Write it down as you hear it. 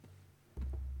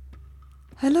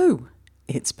Hello,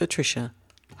 it's Patricia,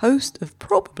 host of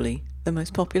probably the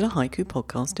most popular haiku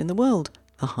podcast in the world,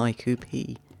 the Haiku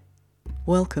Pea.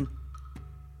 Welcome.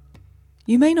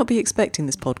 You may not be expecting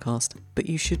this podcast, but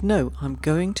you should know I'm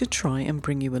going to try and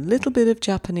bring you a little bit of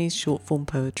Japanese short-form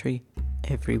poetry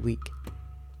every week.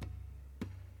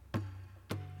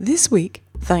 This week,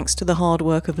 thanks to the hard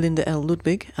work of Linda L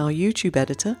Ludwig, our YouTube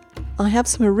editor, I have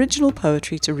some original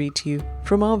poetry to read to you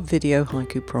from our video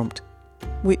haiku prompt,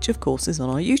 which of course is on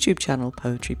our YouTube channel,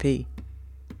 Poetry Pea.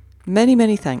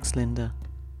 Many thanks, Linda.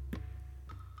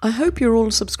 I hope you're all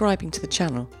subscribing to the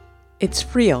channel. It's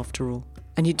free after all,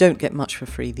 and you don't get much for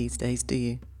free these days, do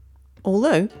you?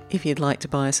 Although, if you'd like to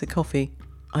buy us a coffee,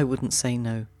 I wouldn't say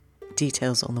no.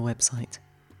 Details on the website.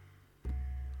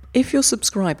 If you're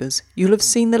subscribers, you'll have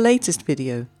seen the latest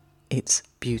video. It's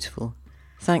beautiful.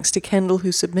 Thanks to Kendall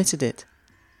who submitted it.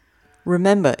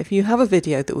 Remember, if you have a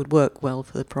video that would work well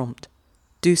for the prompt,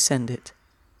 do send it.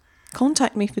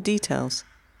 Contact me for details.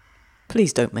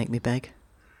 Please don't make me beg.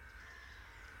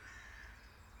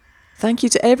 Thank you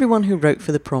to everyone who wrote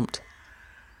for the prompt.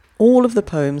 All of the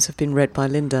poems have been read by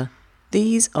Linda.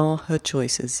 These are her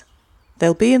choices.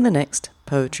 They'll be in the next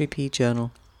Poetry Pea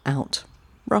Journal, out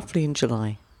roughly in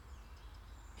July.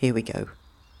 Here we go.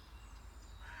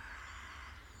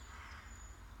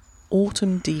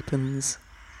 Autumn deepens,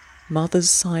 mother's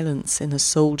silence in a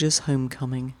soldier's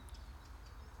homecoming.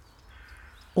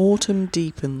 Autumn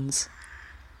deepens,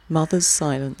 mother's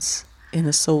silence in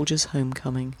a soldier's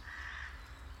homecoming.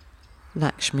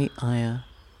 Lakshmi Iyer.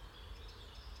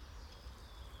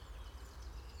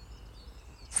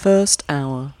 First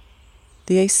hour,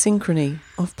 the asynchrony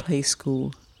of play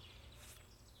school.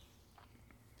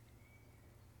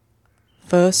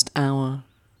 First hour,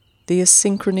 the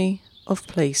asynchrony of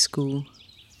play school.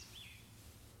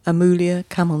 Amulya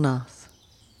Kamalnath.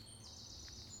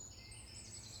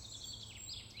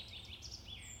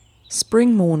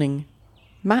 Spring morning,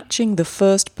 matching the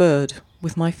first bird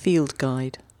with my field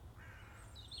guide.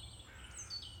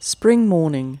 Spring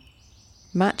morning,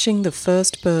 matching the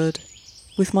first bird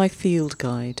with my field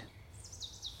guide.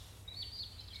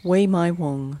 Wei Mai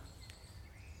Wong.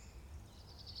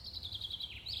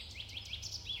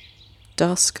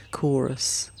 Dusk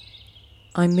chorus.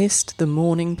 I missed the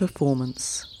morning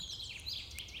performance.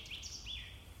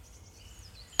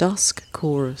 Dusk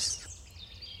chorus.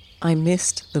 I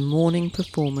missed the morning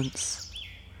performance.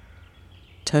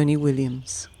 Tony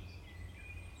Williams.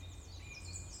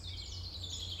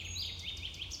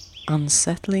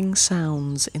 Unsettling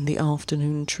sounds in the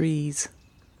afternoon trees.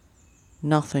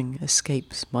 Nothing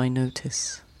escapes my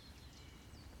notice.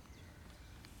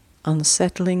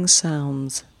 Unsettling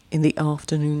sounds in the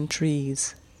afternoon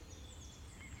trees.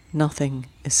 Nothing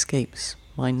escapes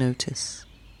my notice.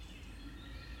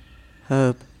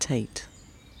 Herb Tate.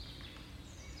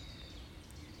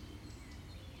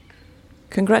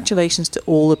 Congratulations to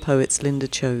all the poets Linda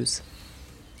chose.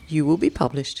 You will be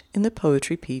published in the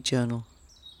Poetry Pea Journal.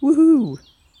 Woohoo!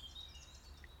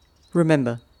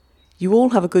 Remember, you all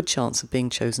have a good chance of being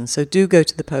chosen, so do go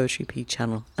to the Poetry Pea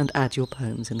channel and add your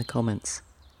poems in the comments.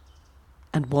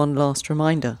 And one last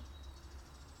reminder.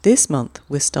 This month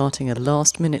we're starting a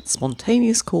last-minute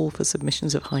spontaneous call for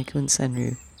submissions of haiku and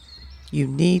senryu. You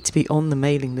need to be on the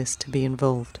mailing list to be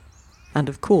involved. And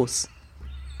of course,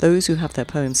 those who have their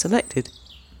poems selected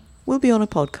will be on a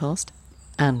podcast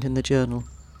and in the journal.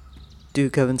 Do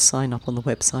go and sign up on the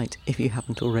website if you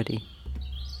haven't already.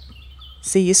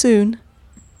 See you soon.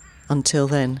 Until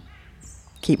then,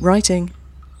 keep writing.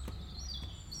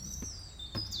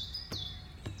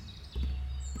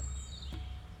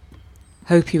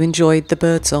 Hope you enjoyed the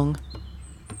birdsong.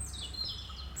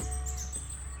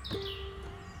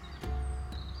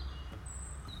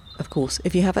 Of course,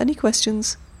 if you have any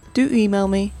questions, do email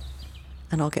me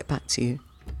and I'll get back to you.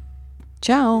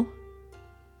 Ciao!